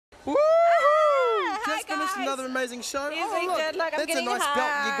Woo! Just finished another amazing show. Yes, we did. Look, I'm that's a getting nice belt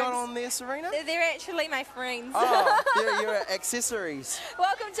you got hugs. on there, Serena. They're actually my friends. Oh, they're your accessories.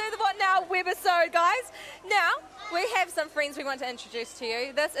 Welcome to the What Now Webisode, guys. Now, we have some friends we want to introduce to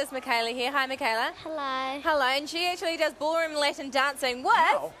you. This is Michaela here. Hi, Michaela. Hello. Hello, and she actually does ballroom Latin dancing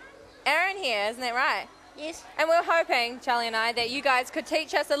with Aaron here, isn't that right? Yes. And we're hoping, Charlie and I, that you guys could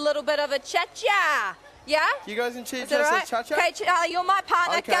teach us a little bit of a cha-cha. Yeah? You guys can teach Is that us right? a cha-cha? Okay, Charlie, you're my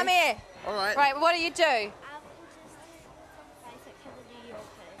partner. Okay. Come here. All right. Right, what do you do?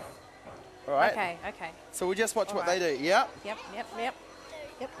 All right. Okay, okay. So we'll just watch what right. they do. Yeah. Yep.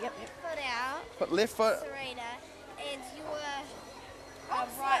 Foot out, Put left foot. Serena, and your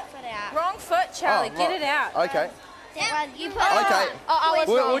right foot out. Wrong foot, Charlie. Oh, Get right. it out. Okay. That one, you put Okay. Oh, I was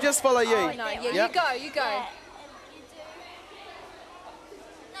We'll wrong. just follow you. Oh, no, yeah, Yep. you go, you go. that,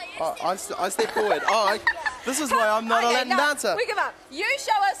 Oh, I step forward. Oh, this is why I'm not a Latin no, dancer. We give up. You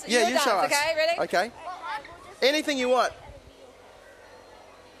show us Yeah, your you dance, show us. okay? Ready? Okay. Anything you want.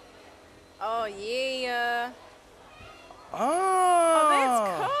 Oh, yeah. Oh,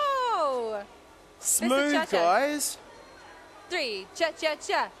 Oh, that's cool. smooth, cha-cha. guys. 3,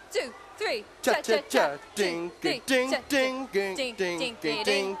 cha-cha-cha. 2, 3, Cha-cha-cha. cha-cha-cha. Ding, ding, ding, ding, ding, ding, ding, ding, ding,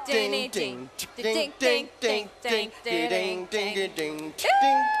 ding, ding, ding, ding, ding, ding, ding, ding, ding,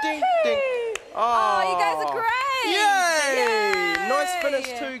 ding, ding. Oh, you guys are great. Yay! Nice finish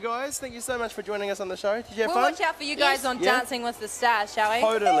Yay. too, guys. Thank you so much for joining us on the show. Did you have We'll fun? watch out for you guys on Yeah. Dancing with the Stars, shall we?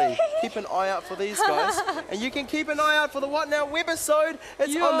 Totally. Keep an eye out for these guys. And you can keep an eye out for the What Now Webisode.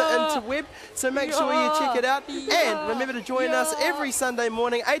 It's on the interweb, so make sure you check it out. And remember to join us every Sunday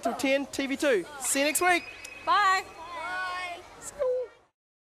morning, 8 till 10, TV2. See you next week. Bye.